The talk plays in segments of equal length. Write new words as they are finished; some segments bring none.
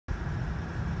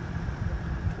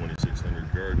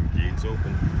600 garden, gates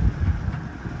open.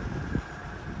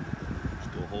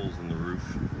 Still holes in the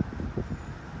roof.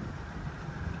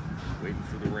 Waiting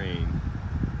for the rain.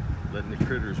 Letting the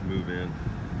critters move in.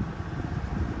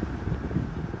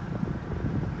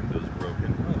 Window's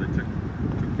broken. Oh, they took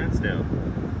fence down.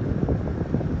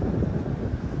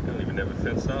 They don't even have it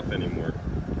fenced off anymore.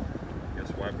 Guess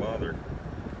why bother?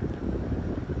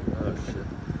 Oh shit.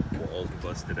 Wall's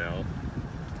busted out.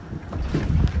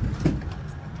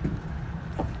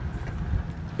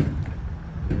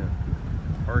 Yeah.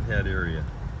 Hard hat area.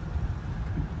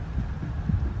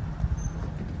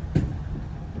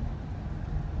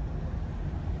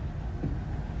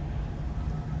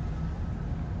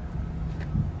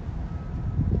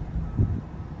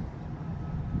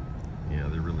 Yeah,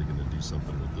 they're really going to do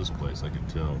something with this place, I can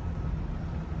tell.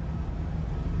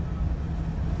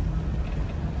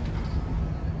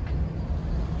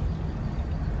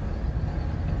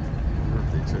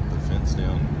 Took the fence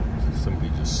down. Somebody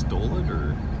just stole it,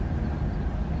 or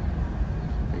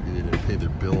maybe they didn't pay their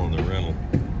bill on the rental.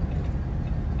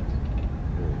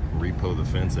 We'll repo the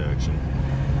fence action.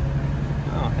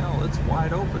 Oh hell, it's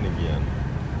wide open again.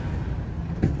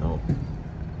 No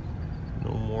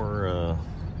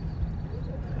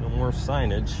more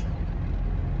signage.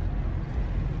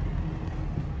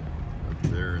 Up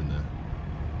there in the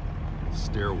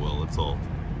stairwell, it's all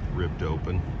ripped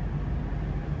open.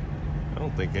 I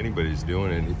don't think anybody's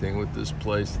doing anything with this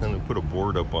place. Then we put a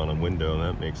board up on a window, and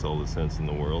that makes all the sense in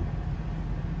the world.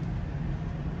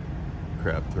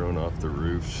 Crap thrown off the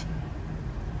roofs.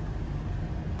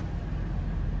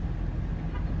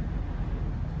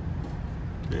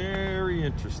 Very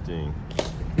interesting.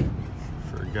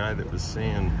 For a guy that was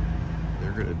saying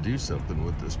they're gonna do something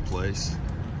with this place,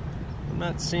 I'm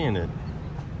not seeing it.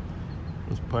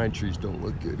 Those pine trees don't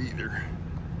look good either.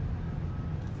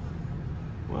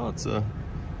 Well, it's a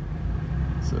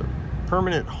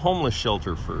permanent homeless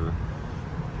shelter for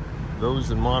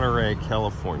those in Monterey,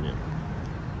 California.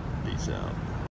 Peace out.